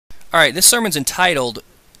Alright, this sermon's entitled,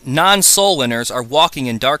 Non-Soul Winners Are Walking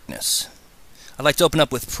in Darkness. I'd like to open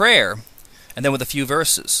up with prayer, and then with a few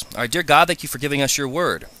verses. Alright, dear God, thank you for giving us your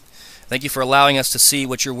word. Thank you for allowing us to see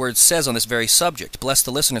what your word says on this very subject. Bless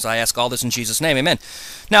the listeners, I ask all this in Jesus' name, amen.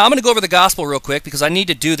 Now, I'm going to go over the gospel real quick, because I need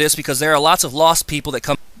to do this, because there are lots of lost people that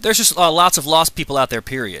come. There's just lots of lost people out there,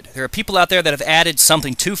 period. There are people out there that have added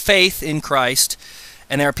something to faith in Christ,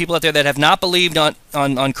 and there are people out there that have not believed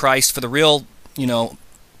on Christ for the real,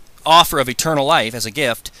 offer of eternal life as a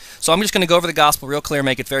gift. So I'm just going to go over the gospel real clear,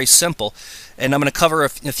 make it very simple, and I'm going to cover a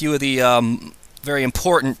few of the very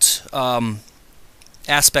important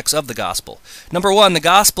aspects of the gospel. Number one, the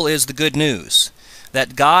gospel is the good news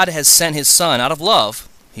that God has sent his Son out of love.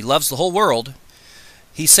 He loves the whole world.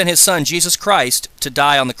 He sent his Son, Jesus Christ, to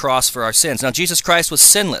die on the cross for our sins. Now, Jesus Christ was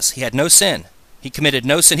sinless. He had no sin. He committed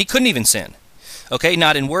no sin. He couldn't even sin. Okay,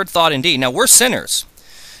 not in word, thought, and deed. Now, we're sinners.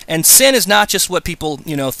 And sin is not just what people,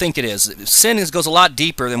 think it is. Sin goes a lot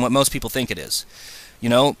deeper than what most people think it is.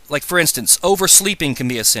 Like for instance, oversleeping can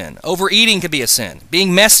be a sin. Overeating can be a sin.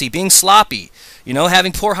 Being messy, being sloppy,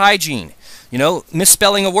 having poor hygiene,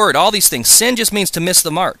 misspelling a word, all these things. Sin just means to miss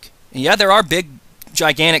the mark. And yeah, there are big,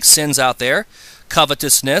 gigantic sins out there.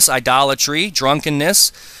 Covetousness, idolatry,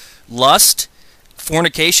 drunkenness, lust,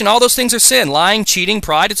 fornication, all those things are sin. Lying, cheating,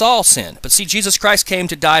 pride, it's all sin. But see, Jesus Christ came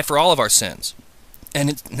to die for all of our sins.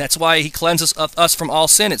 And that's why he cleanses us from all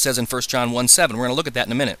sin, it says in 1 John 1:7. We're going to look at that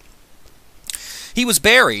in a minute. He was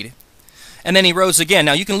buried, and then he rose again.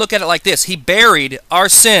 Now, you can look at it like this. He buried our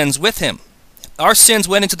sins with him. Our sins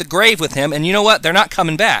went into the grave with him, and you know what? They're not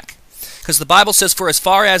coming back. Because the Bible says, for as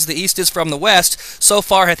far as the east is from the west, so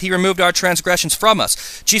far hath he removed our transgressions from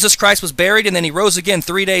us. Jesus Christ was buried, and then he rose again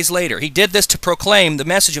 3 days later. He did this to proclaim the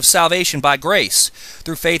message of salvation by grace,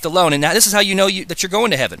 through faith alone. And now this is how you know that you're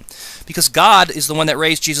going to heaven. Because God is the one that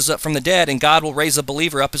raised Jesus up from the dead, and God will raise a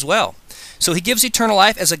believer up as well. So he gives eternal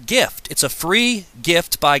life as a gift. It's a free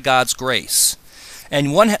gift by God's grace.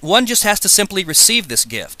 And one just has to simply receive this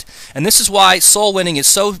gift. And this is why soul winning is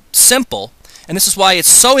so simple. And this is why it's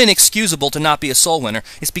so inexcusable to not be a soul winner.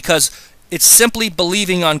 It's because it's simply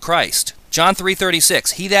believing on Christ. John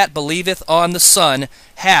 3:36, he that believeth on the Son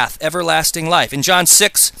hath everlasting life. In John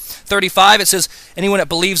 6:35 it says, anyone that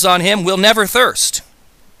believes on him will never thirst.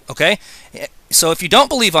 Okay? So if you don't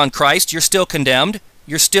believe on Christ, you're still condemned.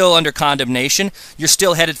 You're still under condemnation. You're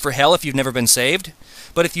still headed for hell if you've never been saved.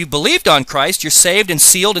 But if you believed on Christ, you're saved and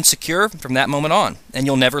sealed and secure from that moment on, and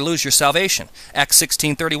you'll never lose your salvation. Acts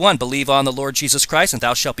 16:31, believe on the Lord Jesus Christ, and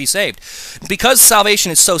thou shalt be saved. Because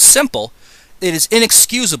salvation is so simple, it is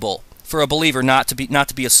inexcusable for a believer not to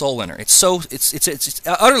be a soul winner. It's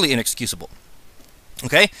utterly inexcusable.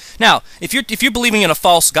 Okay? Now, if you're believing in a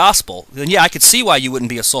false gospel, then yeah, I could see why you wouldn't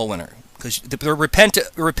be a soul winner, because the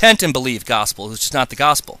repent and believe gospel is just not the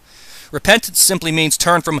gospel. Repentance simply means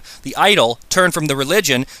turn from the idol, turn from the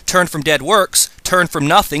religion, turn from dead works, turn from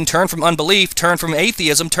nothing, turn from unbelief, turn from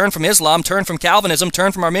atheism, turn from Islam, turn from Calvinism,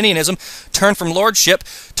 turn from Arminianism, turn from lordship,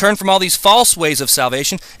 turn from all these false ways of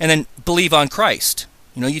salvation, and then believe on Christ.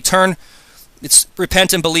 You turn, it's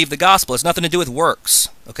repent and believe the gospel. It's nothing to do with works,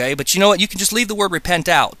 okay? But you know what? You can just leave the word repent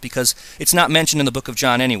out, because it's not mentioned in the book of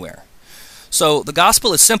John anywhere. So the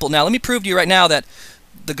gospel is simple. Now, let me prove to you right now that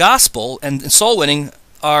the gospel and soul winning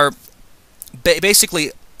are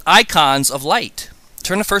basically icons of light.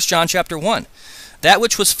 Turn to 1 John chapter 1. That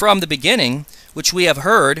which was from the beginning, which we have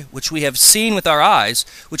heard, which we have seen with our eyes,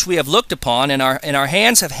 which we have looked upon, and our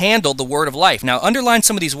hands have handled the word of life. Now underline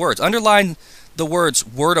some of these words. Underline the words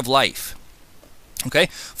word of life. Okay?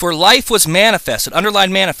 For life was manifested.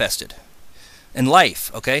 Underline manifested. And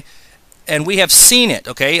life. Okay? And we have seen it.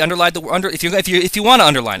 Okay? Underline the if you want to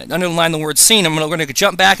underline it. Underline the word seen. We're going to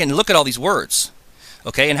jump back and look at all these words.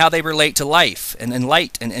 Okay, and how they relate to life and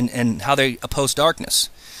light and how they oppose darkness.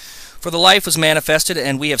 For the life was manifested,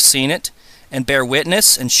 and we have seen it, and bear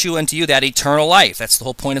witness, and shew unto you that eternal life. That's the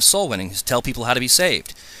whole point of soul winning, is to tell people how to be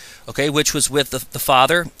saved. Okay, which was with the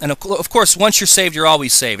Father. And of course, once you're saved, you're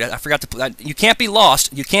always saved. I forgot to you can't be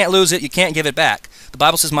lost. You can't lose it. You can't give it back. The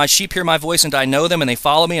Bible says, my sheep hear my voice, and I know them, and they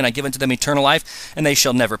follow me, and I give unto them eternal life, and they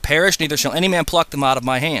shall never perish, neither shall any man pluck them out of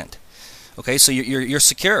my hand. Okay, so you're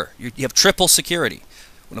secure. You have triple security.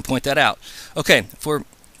 I'm going to point that out. Okay, for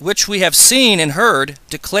which we have seen and heard,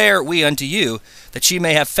 declare we unto you, that ye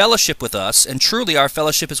may have fellowship with us, and truly our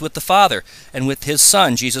fellowship is with the Father, and with his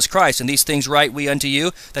Son, Jesus Christ. And these things write we unto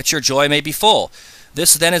you, that your joy may be full.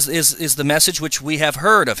 This then is the message which we have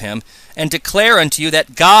heard of him, and declare unto you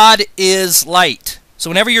that God is light. So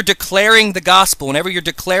whenever you're declaring the gospel, whenever you're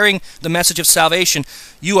declaring the message of salvation,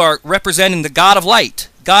 you are representing the God of light.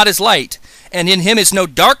 God is light, and in him is no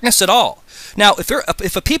darkness at all. Now,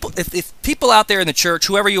 if people out there in the church,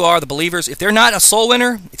 whoever you are, the believers, if they're not a soul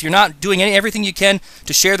winner, if you're not doing everything you can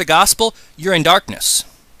to share the gospel, you're in darkness.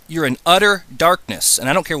 You're in utter darkness. And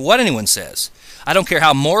I don't care what anyone says. I don't care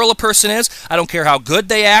how moral a person is. I don't care how good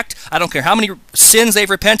they act. I don't care how many sins they've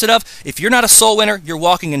repented of. If you're not a soul winner, you're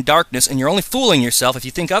walking in darkness, and you're only fooling yourself if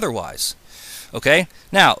you think otherwise. Okay?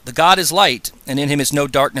 Now, the God is light, and in him is no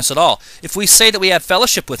darkness at all. If we say that we have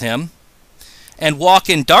fellowship with him and walk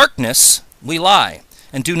in darkness, we lie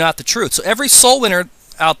and do not the truth. So every soul winner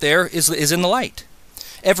out there is in the light.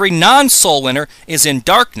 Every non-soul winner is in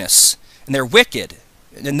darkness, and they're wicked.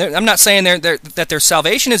 And I'm not saying that their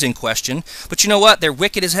salvation is in question, but you know what? They're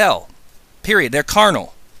wicked as hell. Period. They're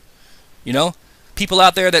carnal. You know? People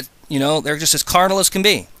out there that, you know, they're just as carnal as can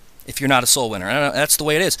be if you're not a soul winner. I don't know, that's the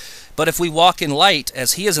way it is. But if we walk in light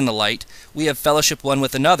as he is in the light, we have fellowship one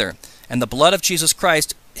with another. And the blood of Jesus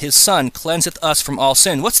Christ, his Son, cleanseth us from all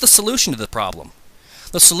sin. What's the solution to the problem?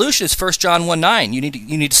 The solution is 1 John 1:9.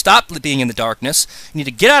 You need to stop being in the darkness. You need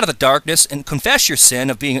to get out of the darkness and confess your sin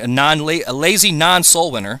of being a lazy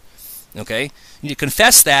non-soul winner. Okay? You need to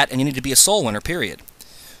confess that, and you need to be a soul winner, period.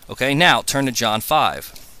 Okay? Now, turn to John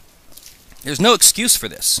 5. There's no excuse for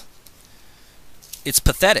this. It's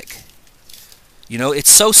pathetic. You know, it's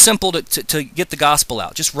so simple to get the gospel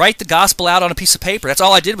out. Just write the gospel out on a piece of paper. That's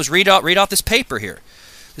all I did was read off this paper here.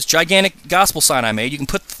 This gigantic gospel sign I made. You can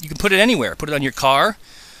put it anywhere. Put it on your car.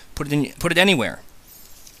 Put it anywhere.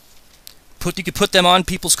 You could put them on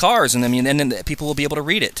people's cars, and then people will be able to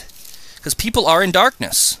read it. Because people are in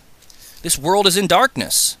darkness. This world is in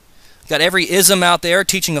darkness. You got every ism out there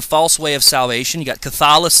teaching a false way of salvation. You got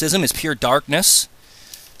Catholicism is pure darkness.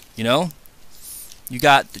 You know. You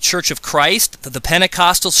got the Church of Christ, the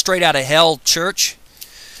Pentecostal straight out of hell church.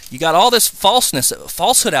 You got all this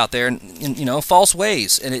falsehood out there, and you know, false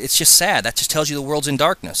ways, and it's just sad. That just tells you the world's in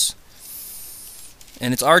darkness.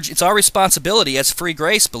 And it's our responsibility as free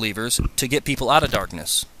grace believers to get people out of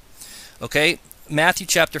darkness. Okay, Matthew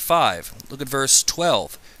chapter 5. Look at verse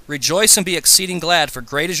 12. Rejoice and be exceeding glad, for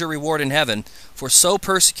great is your reward in heaven. For so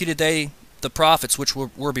persecuted they the prophets which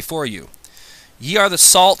were before you. Ye are the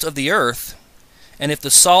salt of the earth, and if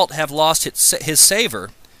the salt have lost his savor,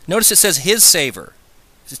 notice it says his savor.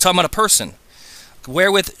 It's talking about a person.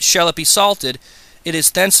 Wherewith shall it be salted? It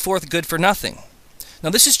is thenceforth good for nothing. Now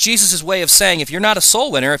this is Jesus' way of saying, if you're not a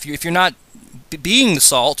soul winner, if you're not being the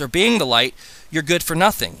salt or being the light, you're good for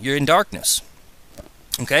nothing. You're in darkness.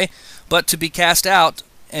 Okay? But to be cast out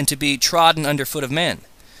and to be trodden under foot of men.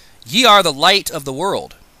 Ye are the light of the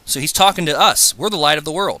world. So he's talking to us. We're the light of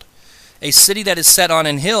the world. A city that is set on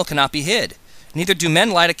an hill cannot be hid. Neither do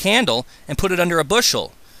men light a candle and put it under a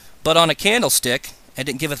bushel, but on a candlestick, and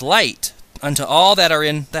it giveth light unto all that are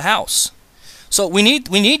in the house. So we need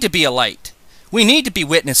to be a light. We need to be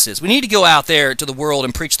witnesses. We need to go out there to the world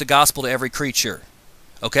and preach the gospel to every creature.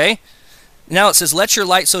 Okay? Now it says, let your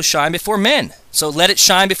light so shine before men. So let it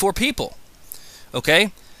shine before people.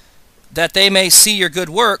 Okay? That they may see your good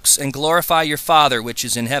works and glorify your Father which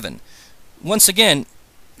is in heaven. Once again,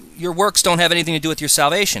 your works don't have anything to do with your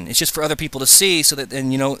salvation. It's just for other people to see, so that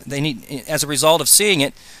then, you know, they need, as a result of seeing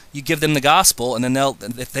it, you give them the gospel, and then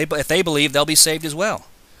if they believe, they'll be saved as well.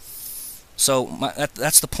 So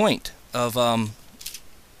that's the point of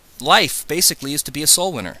life. Basically, is to be a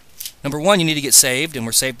soul winner. Number one, you need to get saved, and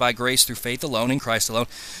we're saved by grace through faith alone in Christ alone.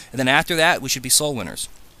 And then after that, we should be soul winners.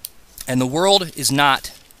 And the world is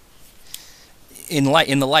not in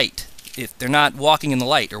the light. If they're not walking in the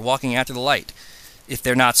light or walking after the light, if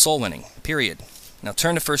they're not soul winning. Period. Now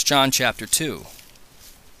turn to 1 John chapter 2.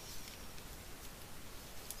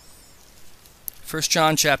 1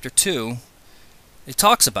 John chapter 2, it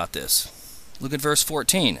talks about this. Look at verse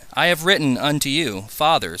 14. I have written unto you,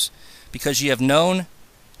 fathers, because ye have known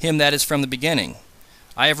him that is from the beginning.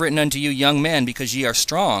 I have written unto you, young men, because ye are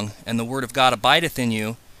strong, and the word of God abideth in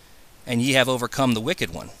you, and ye have overcome the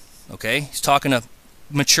wicked one. Okay? He's talking to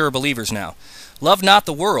mature believers now. Love not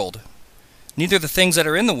the world, neither the things that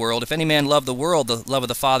are in the world. If any man love the world, the love of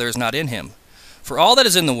the Father is not in him. For all that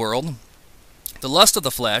is in the world, the lust of the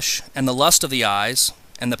flesh, and the lust of the eyes,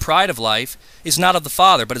 and the pride of life, is not of the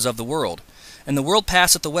Father, but is of the world. And the world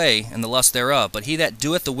passeth away, and the lust thereof. But he that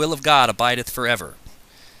doeth the will of God abideth forever.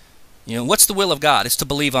 You know, what's the will of God? It's to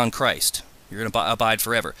believe on Christ. You're going to abide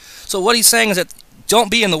forever. So what he's saying is that don't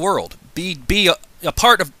be in the world. Be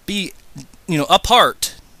apart,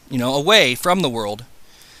 away from the world,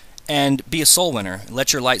 and be a soul winner.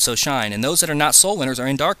 Let your light so shine. And those that are not soul winners are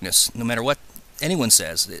in darkness, no matter what anyone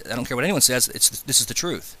says. I don't care what anyone says. This is the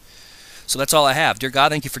truth. So that's all I have. Dear God,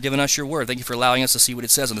 thank you for giving us your word. Thank you for allowing us to see what it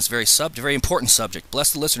says on this very important subject.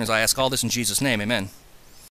 Bless the listeners. I ask all this in Jesus' name. Amen.